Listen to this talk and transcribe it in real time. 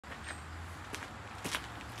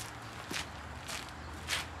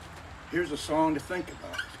Here's a song to think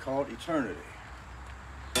about. It's called Eternity.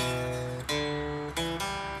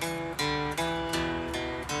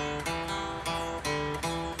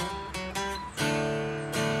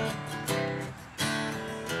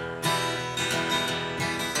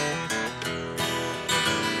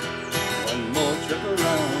 One more trip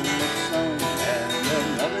around the sun and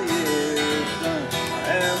another year is done.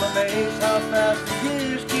 I am amazed how fast the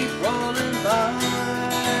years keep rolling by.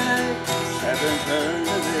 Haven't turned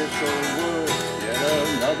to this old world, yet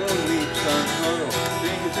another week's unfurled.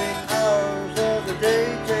 Seems the hours of the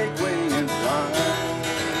day take wing and fly.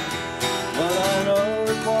 But I know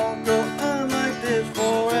it won't go on like this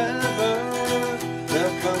forever.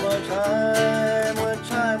 There'll come a time when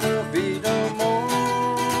time will be no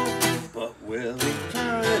more. But will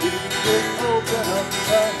eternity just open up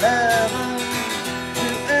the heavens to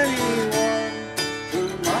anyone who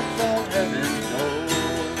knocks on heaven's door?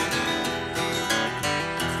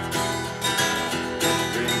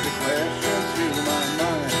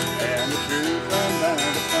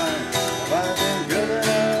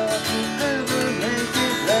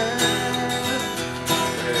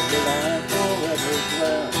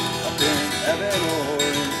 Heaven or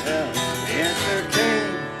in hell, the answer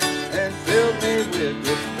came and filled me with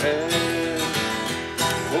despair.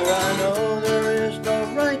 For I know there is no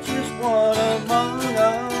righteous one among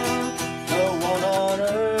us, no one on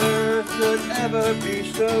earth could ever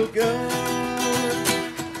be so good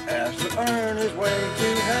as to earn his way to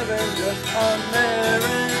heaven just on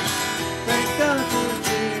merit. Thank God for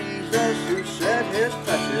Jesus who shed his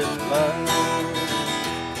precious blood.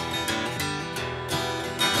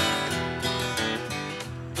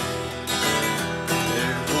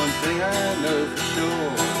 I know for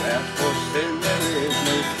sure, as for sin there is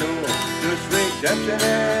no cure, just redemption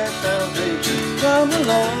and salvation from the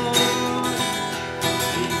Lord.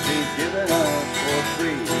 He's given us for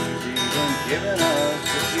free, He's even given us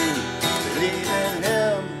the key. Believe in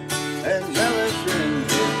Him and relish in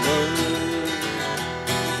His word.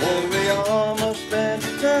 For we all must spend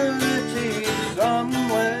eternity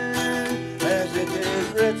somewhere, as it is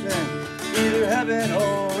written, either heaven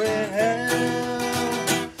or in hell.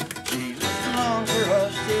 For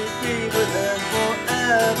us to be with Him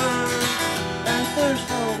forever, and thirst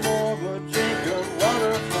no more but drink of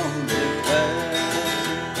water from His well.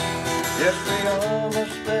 Yes, we all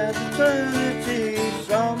must spend eternity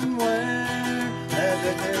somewhere, as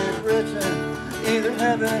it is written, either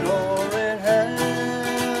heaven or